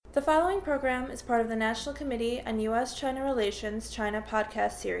The following program is part of the National Committee on U.S. China Relations China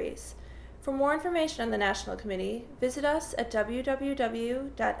podcast series. For more information on the National Committee, visit us at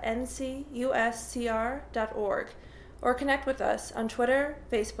www.ncuscr.org or connect with us on Twitter,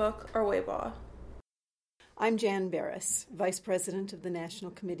 Facebook, or Weibo. I'm Jan Berris, Vice President of the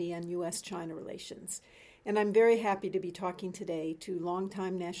National Committee on U.S. China Relations, and I'm very happy to be talking today to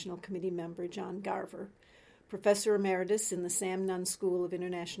longtime National Committee member John Garver, Professor Emeritus in the Sam Nunn School of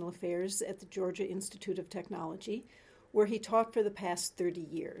International Affairs at the Georgia Institute of Technology, where he taught for the past 30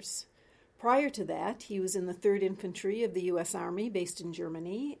 years. Prior to that, he was in the 3rd Infantry of the U.S. Army based in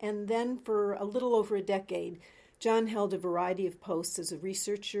Germany, and then for a little over a decade, John held a variety of posts as a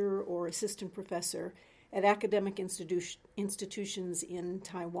researcher or assistant professor at academic institutions in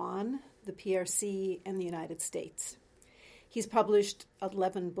Taiwan, the PRC, and the United States. He's published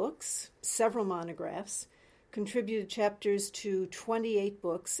 11 books, several monographs, contributed chapters to 28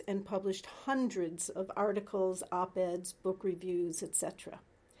 books, and published hundreds of articles, op-eds, book reviews, etc.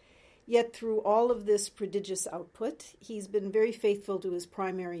 Yet through all of this prodigious output, he's been very faithful to his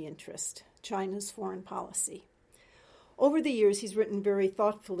primary interest, China's foreign policy. Over the years, he's written very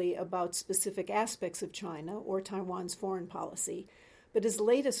thoughtfully about specific aspects of China or Taiwan's foreign policy, but his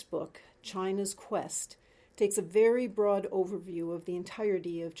latest book, China's Quest, takes a very broad overview of the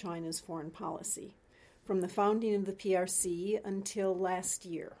entirety of China's foreign policy, from the founding of the PRC until last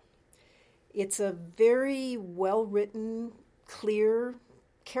year. It's a very well-written, clear,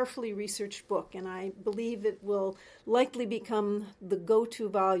 carefully researched book, and I believe it will likely become the go-to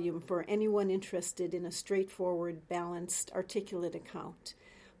volume for anyone interested in a straightforward, balanced, articulate account.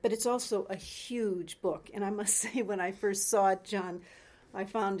 But it's also a huge book, and I must say when I first saw it, John, I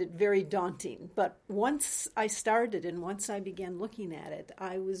found it very daunting. But once I started and once I began looking at it,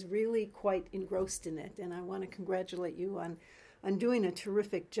 I was really quite engrossed in it, and I want to congratulate you on doing a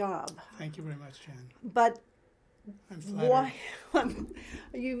terrific job. Thank you very much, Jan. But I'm flattered. why?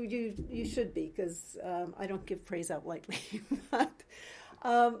 You should be, because I don't give praise out lightly. But,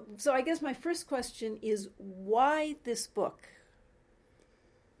 so I guess my first question is, why this book?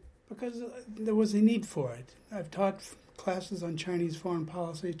 Because there was a need for it. I've taught classes on Chinese foreign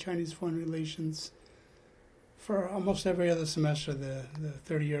policy, Chinese foreign relations for almost every other semester the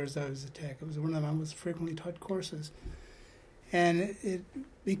 30 years I was at Tech. It was one of my most frequently taught courses. And it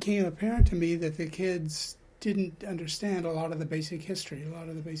became apparent to me that the kids didn't understand a lot of the basic history, a lot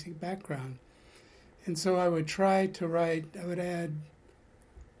of the basic background. And so I would try to write, I would add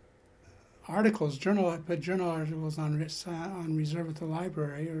articles, I put journal articles on reserve at the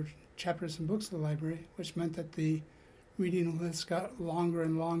library, or chapters and books of the library, which meant that the reading list got longer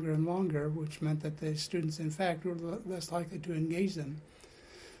and longer and longer, which meant that the students, in fact, were less likely to engage them.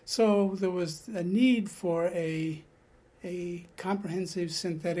 So there was a need for a comprehensive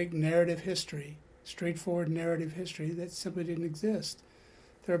synthetic narrative history, straightforward narrative history that simply didn't exist.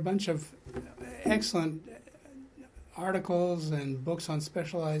 There are a bunch of excellent articles and books on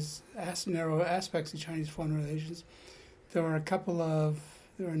specialized narrow aspects of Chinese foreign relations. There are a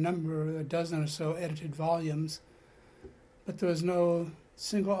dozen or so edited volumes, but there was no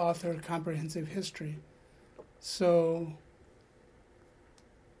single author comprehensive history. So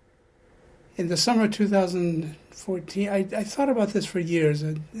in the summer of 2014, I thought about this for years,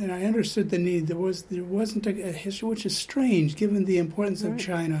 and I understood the need. There wasn't a history, which is strange given the importance of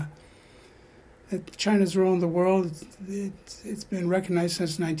China. China's role in the world, it's been recognized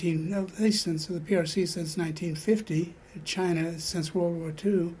since the PRC since 1950, China since World War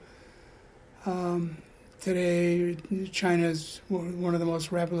II. Today, China is one of the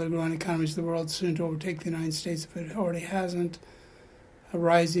most rapidly growing economies of the world, soon to overtake the United States if it already hasn't, a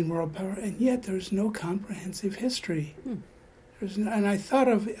rising world power, and yet there's no comprehensive history. And I thought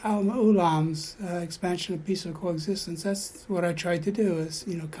of Al-Ulam's expansion of peaceful coexistence. That's what I tried to do, is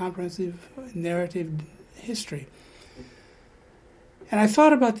comprehensive narrative history. And I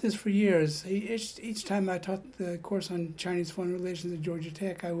thought about this for years. Each time I taught the course on Chinese foreign relations at Georgia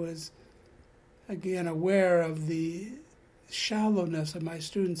Tech, I was again aware of the shallowness of my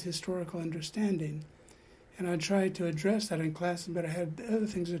students' historical understanding. And I tried to address that in class, but I had other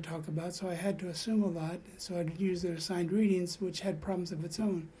things to talk about, so I had to assume a lot. So I'd use their assigned readings, which had problems of its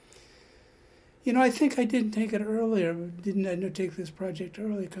own. I think I didn't take it earlier, didn't undertake this project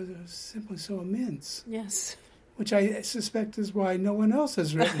earlier because it was simply so immense. Yes. Which I suspect is why no one else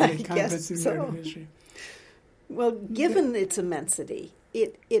has written a comprehensive narrative history. Well, given its immensity,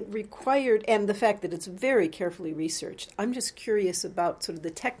 it required, and the fact that it's very carefully researched, I'm just curious about sort of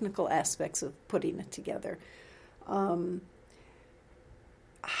the technical aspects of putting it together. How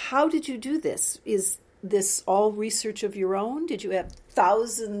did you do this? this all research of your own? Did you have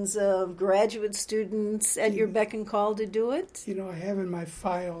thousands of graduate students at your beck and call to do it? I have in my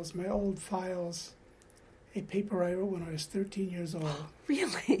files, my old files, a paper I wrote when I was 13 years old.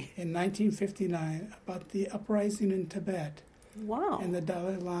 Really? In 1959 about the uprising in Tibet. Wow. And the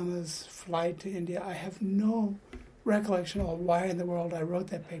Dalai Lama's flight to India. I have no recollection of why in the world I wrote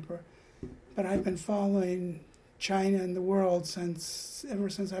that paper. But I've been following China and the world ever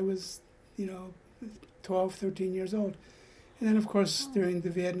since I was, 12, 13 years old. And then, of course, during the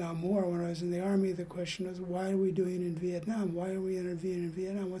Vietnam War, when I was in the Army, the question was, why are we doing in Vietnam? Why are we intervening in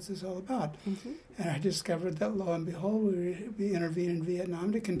Vietnam? What's this all about? Mm-hmm. And I discovered that, lo and behold, we intervened in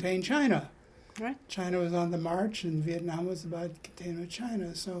Vietnam to contain China. Right. China was on the march, and Vietnam was about containment of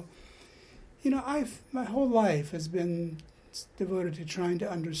China. So, my whole life has been devoted to trying to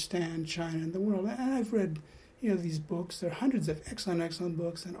understand China and the world. And I've read, these books. There are hundreds of excellent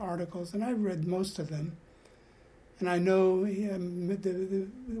books and articles, and I've read most of them. And I know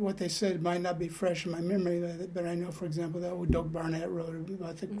what they said might not be fresh in my memory, but I know, for example, that Doug Barnett wrote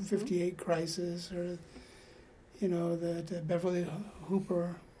about the 58 crisis, or, that Beverly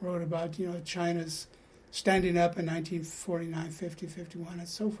Hooper wrote about, China's standing up in 1949, 50, 51, and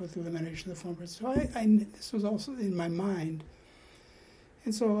so forth, through elimination of the former. So this was also in my mind.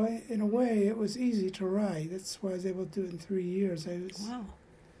 And so, in a way, it was easy to write. That's why I was able to do it in 3 years. Wow.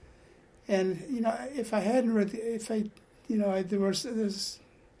 And if I hadn't read, there were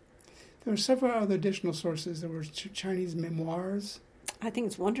several other additional sources. There were Chinese memoirs. I think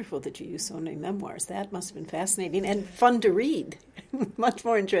it's wonderful that you use so many memoirs. That must have been fascinating and fun to read. Much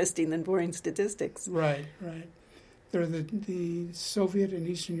more interesting than boring statistics. Right. There are the Soviet and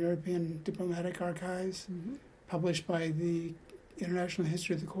Eastern European diplomatic archives, mm-hmm. published by the International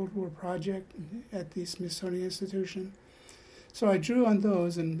History of the Cold War Project at the Smithsonian Institution. So I drew on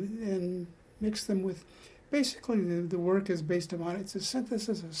those and mixed them with, basically the work is based upon, it's a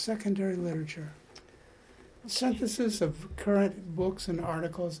synthesis of secondary literature. A synthesis of current books and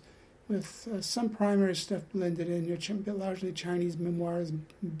articles with some primary stuff blended in, largely Chinese memoirs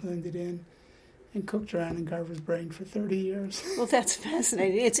blended in, and cooked around in Garver's brain for 30 years. Well, that's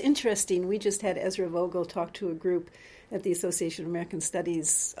fascinating. It's interesting. We just had Ezra Vogel talk to a group at the Association of American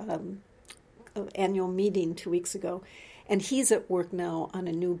Studies annual meeting 2 weeks ago. And he's at work now on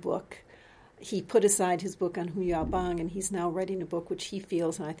a new book. He put aside his book on Hu Yaobang, and he's now writing a book which he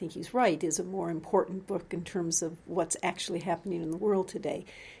feels, and I think he's right, is a more important book in terms of what's actually happening in the world today.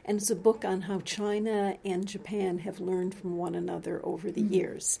 And it's a book on how China and Japan have learned from one another over the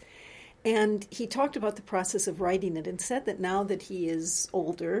years. And he talked about the process of writing it and said that now that he is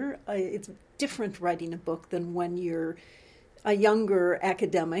older, it's different writing a book than when you're a younger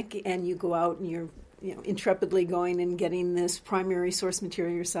academic and you go out and you're intrepidly going and getting this primary source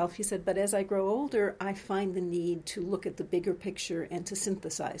material yourself. He said, but as I grow older, I find the need to look at the bigger picture and to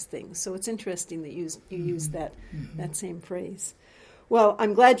synthesize things. So it's interesting that you use that same phrase. Well,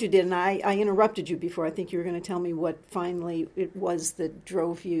 I'm glad you did, and I interrupted you before. I think you were going to tell me what finally it was that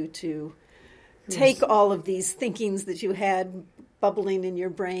drove you to take all of these thinkings that you had bubbling in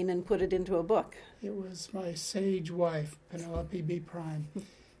your brain and put it into a book. It was my sage wife, Penelope B. Prime.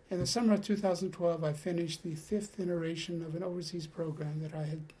 In the summer of 2012, I finished the 5th iteration of an overseas program that I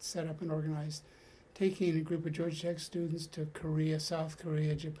had set up and organized, taking a group of Georgia Tech students to Korea, South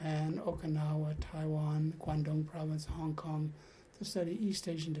Korea, Japan, Okinawa, Taiwan, Guangdong Province, Hong Kong, to study East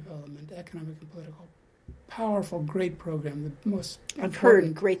Asian development, economic and political. Powerful, great program. The most I've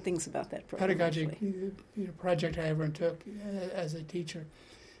heard great things about that program. Pedagogic project I ever took as a teacher.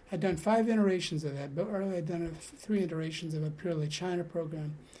 I'd done 5 iterations of that, but earlier I'd done 3 iterations of a purely China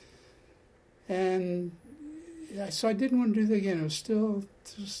program. And so I didn't want to do that again. It was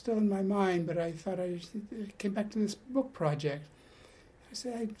still in my mind, but I thought I came back to this book project. I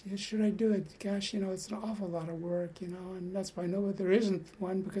said, should I do it? Gosh, it's an awful lot of work, and that's why I know there isn't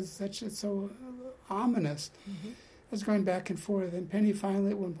one, because it's so ominous. Mm-hmm. I was going back and forth, and Penny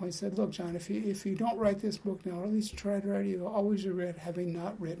finally at one point said, look, John, if you don't write this book now, or at least try to write it, you'll always regret having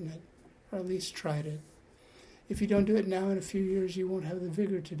not written it, or at least tried it. If you don't do it now, in a few years, you won't have the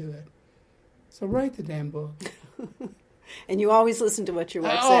vigor to do it. So write the damn book. And you always listen to what your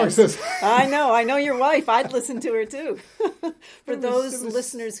wife says. I know your wife. I'd listen to her too. For those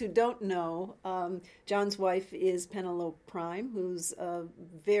listeners who don't know, John's wife is Penelope Prime, who's a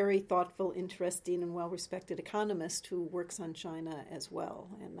very thoughtful, interesting, and well-respected economist who works on China as well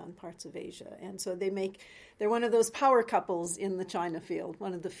and on parts of Asia. And so they're one of those power couples in the China field,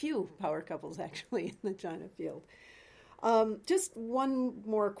 one of the few power couples actually in the China field. Just one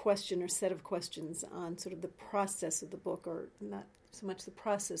more question or set of questions on sort of the process of the book, or not so much the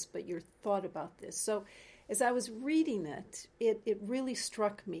process, but your thought about this. So as I was reading it, it really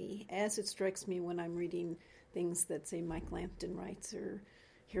struck me, as it strikes me when I'm reading things that, say, Mike Lampton writes or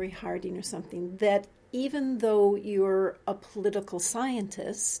Harry Harding or something, that even though you're a political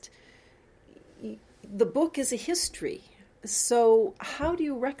scientist, the book is a history. So how do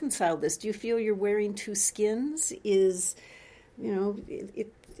you reconcile this? Do you feel you're wearing two skins?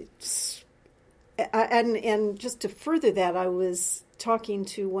 And just to further that, I was talking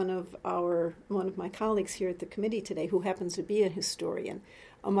to one of my colleagues here at the committee today, who happens to be a historian,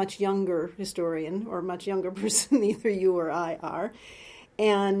 a much younger historian, or a much younger person than either you or I are,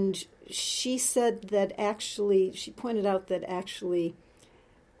 and she said that she pointed out that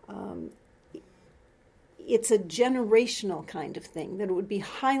it's a generational kind of thing, that it would be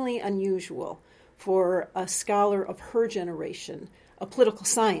highly unusual for a scholar of her generation, a political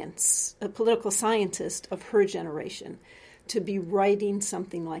scientist of her generation, to be writing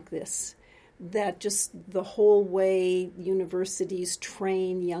something like this. That just the whole way universities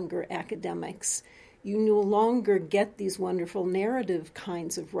train younger academics, you no longer get these wonderful narrative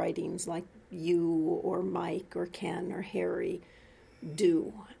kinds of writings like you or Mike or Ken or Harry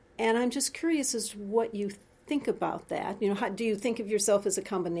do. And I'm just curious as to what you think about that. How do you think of yourself as a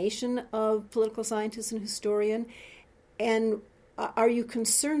combination of political scientist and historian? And are you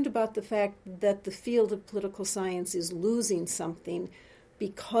concerned about the fact that the field of political science is losing something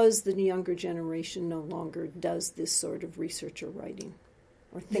because the younger generation no longer does this sort of research or writing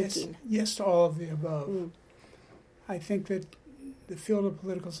or thinking? Yes to all of the above. I think that the field of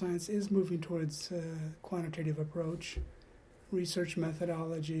political science is moving towards a quantitative approach, research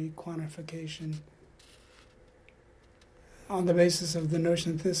methodology, quantification, on the basis of the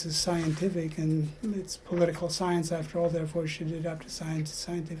notion that this is scientific and it's political science after all, therefore should adopt a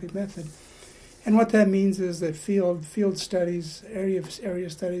scientific method. And what that means is that field studies, area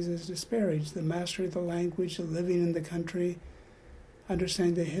studies is disparaged. The mastery of the language, the living in the country,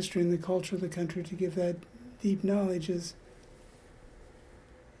 understanding the history and the culture of the country to give that deep knowledge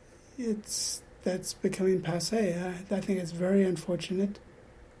that's becoming passé. I think it's very unfortunate.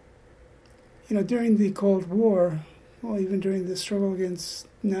 During the Cold War, well, even during the struggle against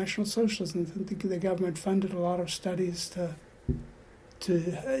National Socialism, the government funded a lot of studies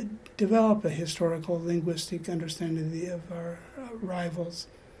to develop a historical linguistic understanding of our rivals.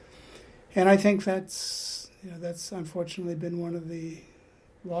 And I think that's unfortunately been one of the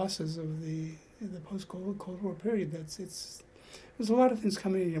losses of the post-Cold War period. There's a lot of things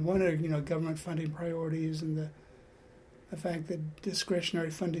coming in. One are government funding priorities and the fact that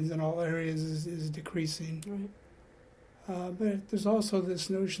discretionary funding in all areas is decreasing. Right. But there's also this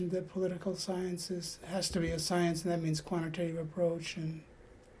notion that political science has to be a science, and that means quantitative approach and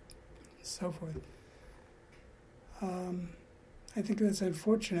so forth. I think that's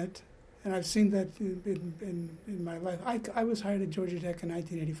unfortunate, and I've seen that in my life. I was hired at Georgia Tech in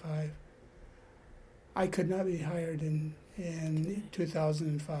 1985. I could not be hired in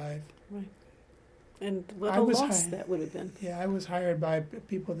 2005. Right. And what a loss that would have been. Yeah, I was hired by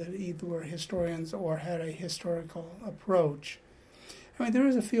people that either were historians or had a historical approach. I mean, there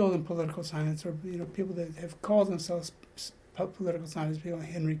is a field in political science, or people that have called themselves political science, people like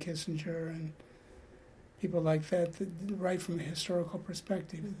Henry Kissinger and people like that write from a historical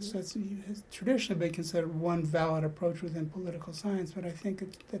perspective. Mm-hmm. So it's traditionally been considered one valid approach within political science, but I think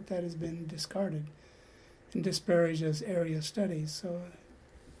that has been discarded and disparaged as area studies. So.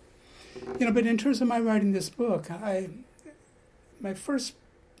 But in terms of my writing this book, my first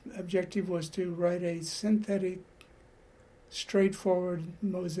objective was to write a synthetic, straightforward,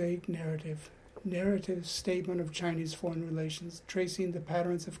 mosaic narrative statement of Chinese foreign relations, tracing the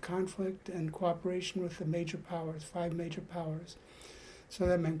patterns of conflict and cooperation with the major powers, 5 major powers. So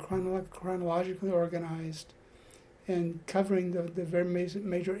that meant chronologically organized and covering the very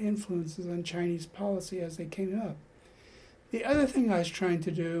major influences on Chinese policy as they came up. The other thing I was trying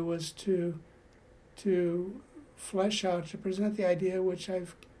to do was to flesh out, to present the idea, which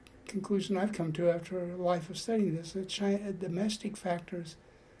conclusion I've come to after a life of studying this, that domestic factors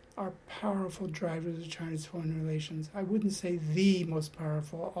are powerful drivers of China's foreign relations. I wouldn't say the most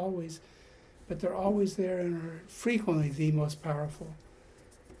powerful always, but they're always there and are frequently the most powerful.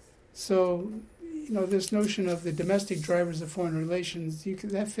 So, this notion of the domestic drivers of foreign relations,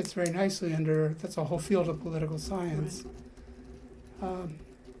 that fits very nicely that's a whole field of political science. Right.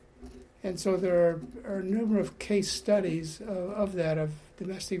 And so there are a number of case studies of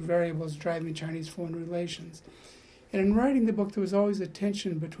domestic variables driving Chinese foreign relations. And in writing the book, there was always a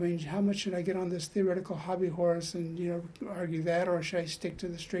tension between how much should I get on this theoretical hobby horse and argue that, or should I stick to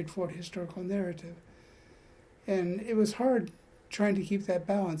the straightforward historical narrative? And it was hard trying to keep that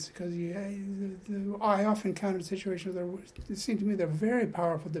balance, because I often encounter situations where it seems to me they're very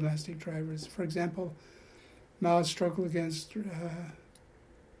powerful domestic drivers. For example, Mao's struggle against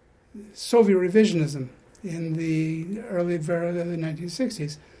Soviet revisionism in the early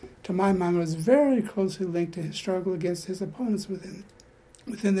 1960s, to my mind, was very closely linked to his struggle against his opponents within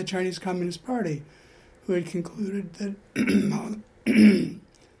the Chinese Communist Party, who had concluded that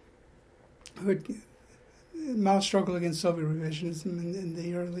Mao's struggle against Soviet revisionism in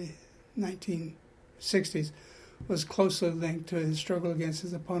the early 1960s was closely linked to his struggle against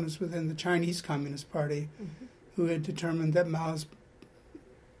his opponents within the Chinese Communist Party, who had determined that Mao's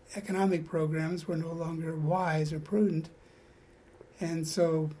economic programs were no longer wise or prudent. And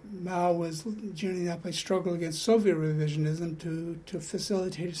so Mao was joining up a struggle against Soviet revisionism to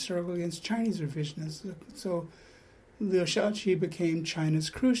facilitate a struggle against Chinese revisionism. So Liu Shaoqi became China's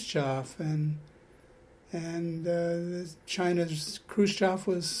Khrushchev, and China's Khrushchev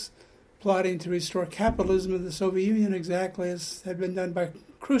was plotting to restore capitalism in the Soviet Union exactly as had been done by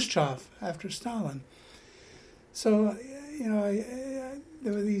Khrushchev after Stalin. So,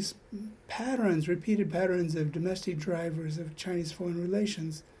 there were these patterns, repeated patterns of domestic drivers of Chinese foreign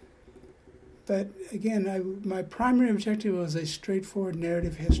relations. But again, my primary objective was a straightforward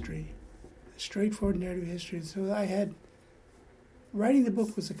narrative history. So writing the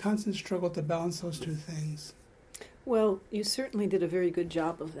book was a constant struggle to balance those two things. Well, you certainly did a very good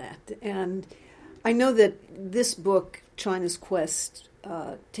job of that. And I know that this book, China's Quest,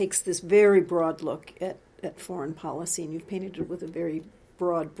 takes this very broad look at foreign policy, and you've painted it with a very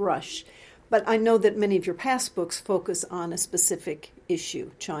broad brush. But I know that many of your past books focus on a specific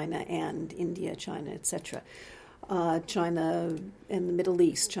issue, China and India, China, etc. China and the Middle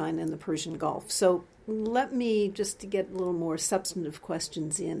East, China and the Persian Gulf. So let me, just to get a little more substantive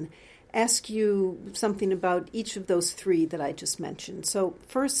questions in, ask you something about each of those three that I just mentioned. So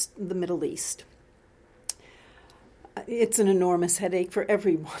first, the Middle East. It's an enormous headache for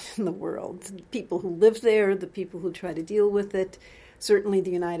everyone in the world. The people who live there, the people who try to deal with it, certainly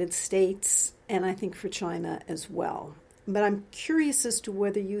the United States, and I think for China as well. But I'm curious as to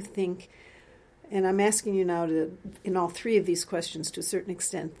whether you think, and I'm asking you now to, in all three of these questions to a certain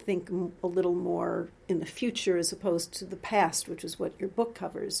extent, think a little more in the future as opposed to the past, which is what your book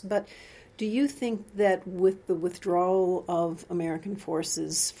covers. But do you think that with the withdrawal of American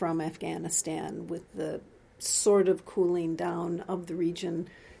forces from Afghanistan, with the sort of cooling down of the region,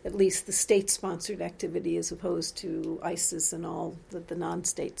 at least the state-sponsored activity as opposed to ISIS and all that the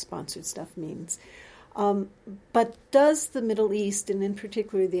non-state-sponsored stuff means. But does the Middle East, and in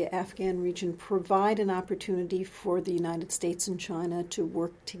particular the Afghan region, provide an opportunity for the United States and China to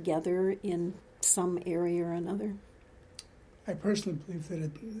work together in some area or another? I personally believe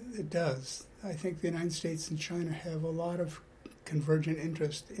that it does. I think the United States and China have a lot of convergent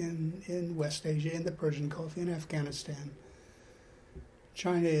interest in West Asia, in the Persian Gulf, in Afghanistan.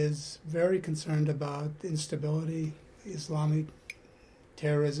 China is very concerned about instability, Islamic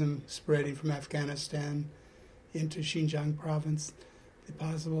terrorism spreading from Afghanistan into Xinjiang province, the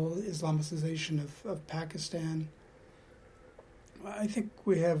possible Islamicization of Pakistan. I think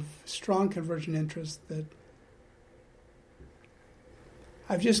we have strong convergent interests that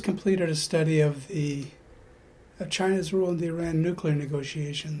I've just completed a study of China's role in the Iran nuclear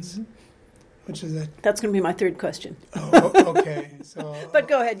negotiations, which is That's going to be my third question. Oh, okay. So, but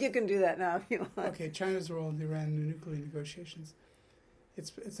go ahead, you can do that now if you want. Okay, China's role in the Iran nuclear negotiations.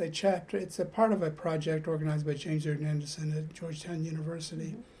 It's a chapter. It's a part of a project organized by James Anderson at Georgetown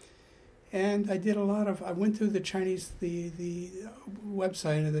University, and I went through the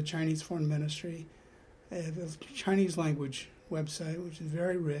website of the Chinese Foreign Ministry, the Chinese language website, which is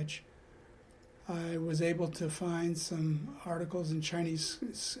very rich. I was able to find some articles in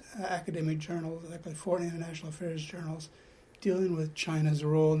Chinese academic journals, like foreign international affairs journals, dealing with China's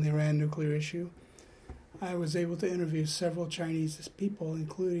role in the Iran nuclear issue. I was able to interview several Chinese people,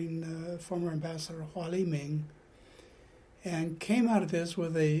 including former Ambassador Hua Liming, and came out of this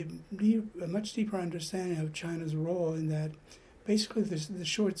with a much deeper understanding of China's role, in that basically the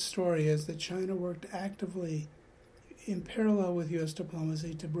short story is that China worked actively in parallel with U.S.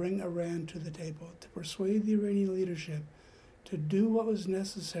 diplomacy to bring Iran to the table, to persuade the Iranian leadership to do what was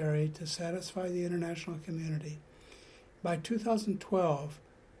necessary to satisfy the international community. By 2012,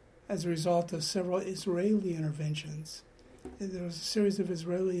 as a result of several Israeli interventions, there was a series of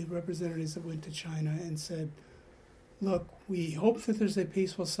Israeli representatives that went to China and said, look, we hope that there's a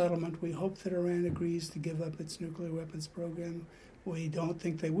peaceful settlement. We hope that Iran agrees to give up its nuclear weapons program. We don't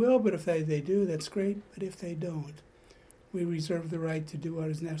think they will, but if they do, that's great. But if they don't, we reserve the right to do what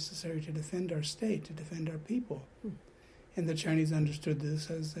is necessary to defend our state, to defend our people. And the Chinese understood this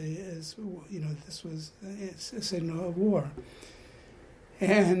as this was a signal of war.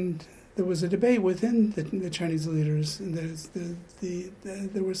 And there was a debate within the Chinese leaders, and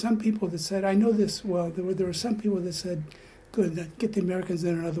there were some people that said, I know this well, there were some people that said, good, get the Americans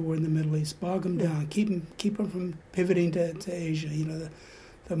in another war in the Middle East, bog them down, keep them from pivoting to Asia.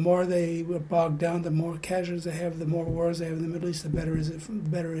 The more they were bogged down, the more casualties they have, the more wars they have in the Middle East, the better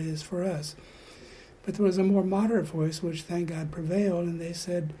it is for us. But there was a more moderate voice, which thank God prevailed, and they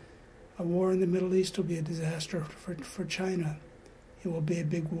said, a war in the Middle East will be a disaster for China. It will be a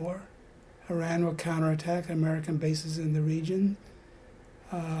big war. Iran will counterattack American bases in the region.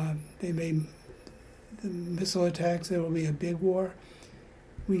 The missile attacks, there will be a big war.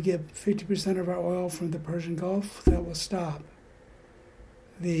 We get 50% of our oil from the Persian Gulf. That will stop.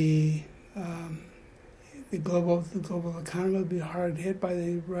 The global economy will be hard hit by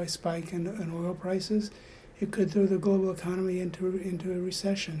the spike in oil prices. It could throw the global economy into a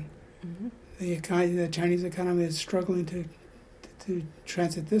recession. Mm-hmm. The Chinese economy is struggling to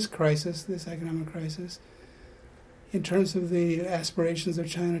transit this economic crisis. In terms of the aspirations of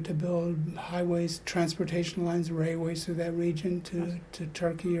China to build highways, transportation lines, railways through that region to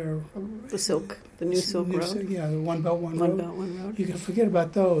Turkey or the new Silk Road. The One Belt, One Road. You can forget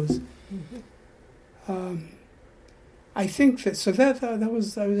about those. Mm-hmm. I think that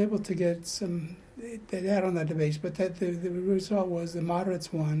was I was able to get some that on that debate, but that the result was the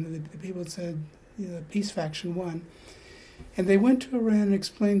moderates won. The people said the peace faction won. And they went to Iran and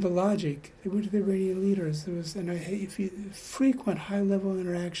explained the logic. They went to the Iranian leaders. There was frequent high-level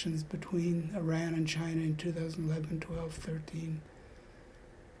interactions between Iran and China in 2011, 12, 13.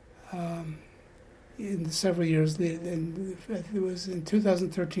 In the several years, and it was in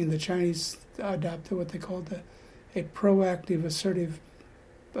 2013 the Chinese adopted what they called a proactive, assertive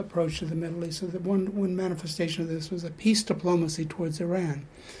approach to the Middle East. So that one manifestation of this was a peace diplomacy towards Iran.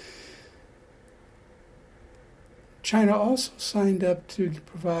 China also signed up to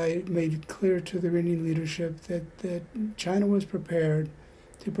made clear to the Iranian leadership that China was prepared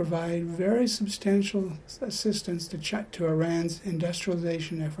to provide very substantial assistance to Iran's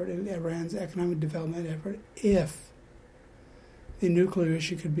industrialization effort, Iran's economic development effort, if the nuclear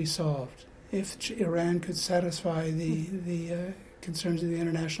issue could be solved, if Iran could satisfy the concerns of the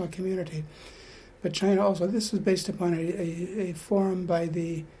international community. But China also, this was based upon a forum by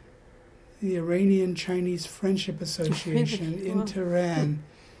the Iranian Chinese Friendship Association in Tehran.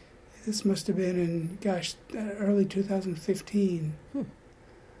 This must have been in, early 2015.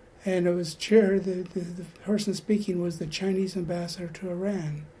 And it was the person speaking was the Chinese ambassador to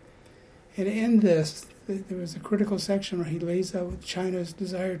Iran. And in this, there was a critical section where he lays out China's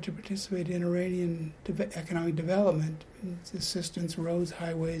desire to participate in Iranian economic development, assistance, roads,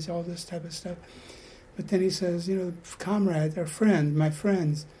 highways, all this type of stuff. But then he says, comrades, our friends, my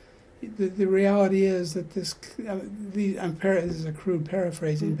friends, the reality is that this is a crude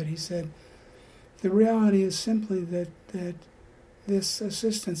paraphrasing, but he said, the reality is simply that this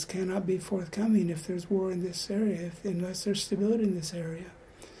assistance cannot be forthcoming if there's war in this area, unless there's stability in this area.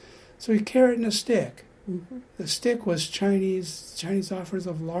 So a carrot and a stick. Mm-hmm. The stick was Chinese offers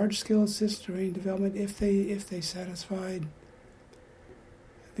of large-scale assistance to Iranian development if they satisfied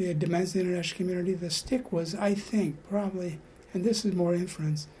the demands of the international community. The stick was, I think, probably, and this is more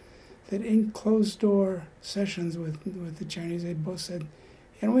inference, that in closed-door sessions with the Chinese, they both said,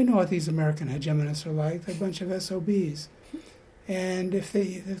 we know what these American hegemonists are like. They're a bunch of SOBs. And if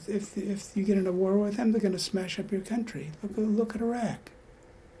you get in a war with them, they're going to smash up your country. Look at Iraq.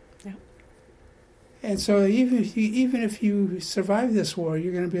 Yeah. And so even if you survive this war,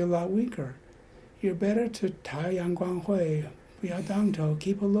 you're going to be a lot weaker. You're better to Tai Yang Guanghui, Dangto,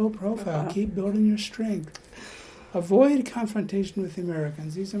 keep a low profile, keep building your strength. Avoid confrontation with the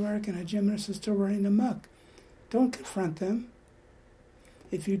Americans. These American hegemonists are still running amok. Don't confront them.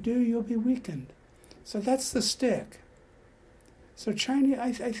 If you do, you'll be weakened. So that's the stick. So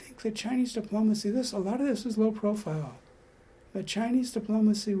I think that Chinese diplomacy, a lot of this is low profile. But Chinese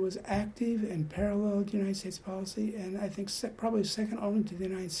diplomacy was active and paralleled the United States policy, and I think probably second only to the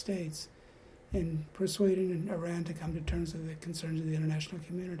United States in persuading Iran to come to terms with the concerns of the international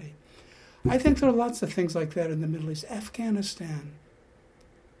community. I think there are lots of things like that in the Middle East. Afghanistan.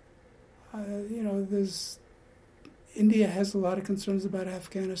 India has a lot of concerns about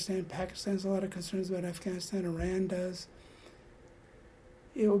Afghanistan. Pakistan has a lot of concerns about Afghanistan. Iran does.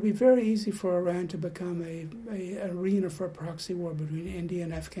 It will be very easy for Iran to become an arena for a proxy war between India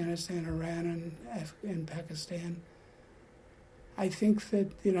and Afghanistan, Iran and Pakistan. I think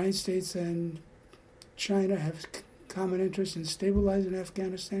that the United States and China have common interest in stabilizing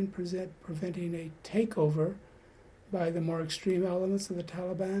Afghanistan, preventing a takeover by the more extreme elements of the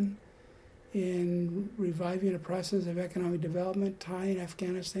Taliban in reviving a process of economic development, tying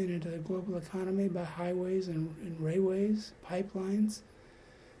Afghanistan into the global economy by highways and railways, pipelines,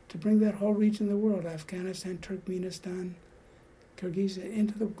 to bring that whole region of the world, Afghanistan, Turkmenistan, Kyrgyzstan,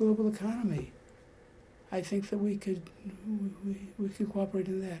 into the global economy. I think that we could cooperate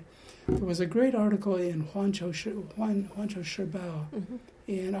in that. There was a great article in Huanzhou Shibao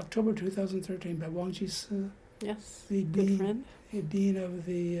in October 2013 by Wang Jisi, the dean of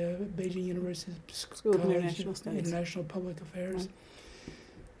the Beijing University School of International Studies, International Public Affairs. Right.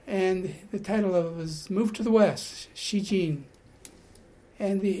 And the title of it was "Move to the West, Xi Jinping."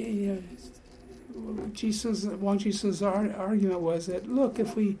 And Wang Jisi's argument was that, look,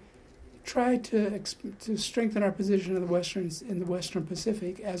 if we try to strengthen our position in the Western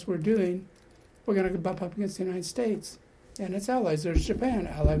Pacific, as we're doing, we're going to bump up against the United States and its allies. There's Japan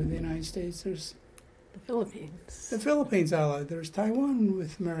allied with the United States. There's the Philippines. The Philippines allied. There's Taiwan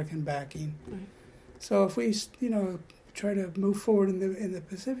with American backing. Right. So if we, try to move forward in the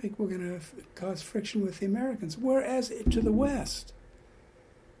Pacific, we're going to cause friction with the Americans. Whereas to the West,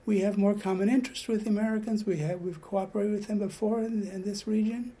 we have more common interest with the Americans. We've cooperated with them before in this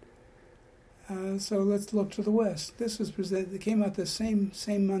region. So let's look to the West. This was presented. It came out the same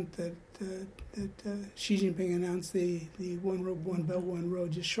month that Xi Jinping announced the One Belt, One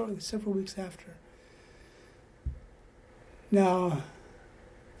Road, just several weeks after. Now,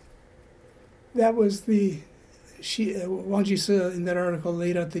 that was Wang Jisi in that article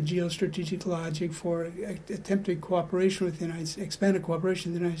laid out the geostrategic logic for attempted cooperation with the United States, expanded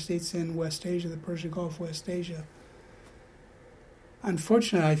cooperation with the United States in West Asia, the Persian Gulf, West Asia.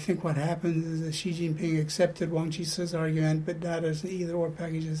 Unfortunately, I think what happened is that Xi Jinping accepted Wang Jisi's argument, but not as an either-or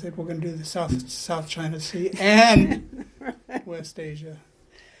package. He said, we're going to do the South China Sea and right. West Asia.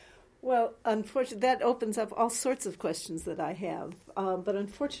 Well, unfortunately, that opens up all sorts of questions that I have. But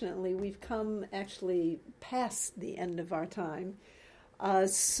unfortunately, we've come actually past the end of our time.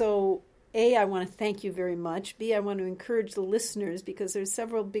 So, A, I want to thank you very much. B, I want to encourage the listeners, because there's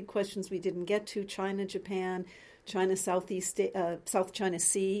several big questions we didn't get to. China, Japan, China, South China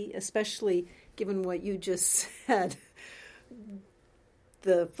Sea, especially given what you just said.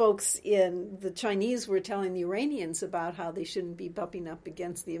 The Chinese were telling the Iranians about how they shouldn't be bumping up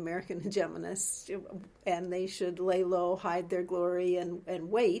against the American hegemonists, and they should lay low, hide their glory, and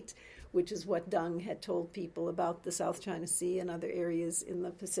wait, which is what Deng had told people about the South China Sea and other areas in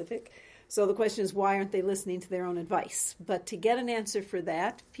the Pacific. So the question is, why aren't they listening to their own advice? But to get an answer for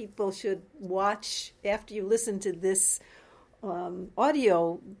that, people should watch, after you listen to this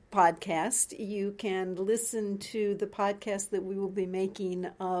audio podcast, you can listen to the podcast that we will be making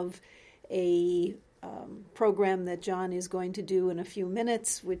of a program that John is going to do in a few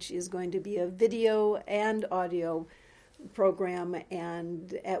minutes, which is going to be a video and audio program,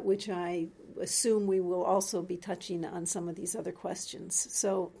 and at which I assume we will also be touching on some of these other questions.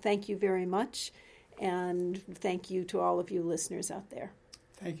 So thank you very much, and thank you to all of you listeners out there.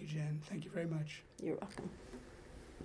 Thank you, Jen. Thank you very much. You're welcome.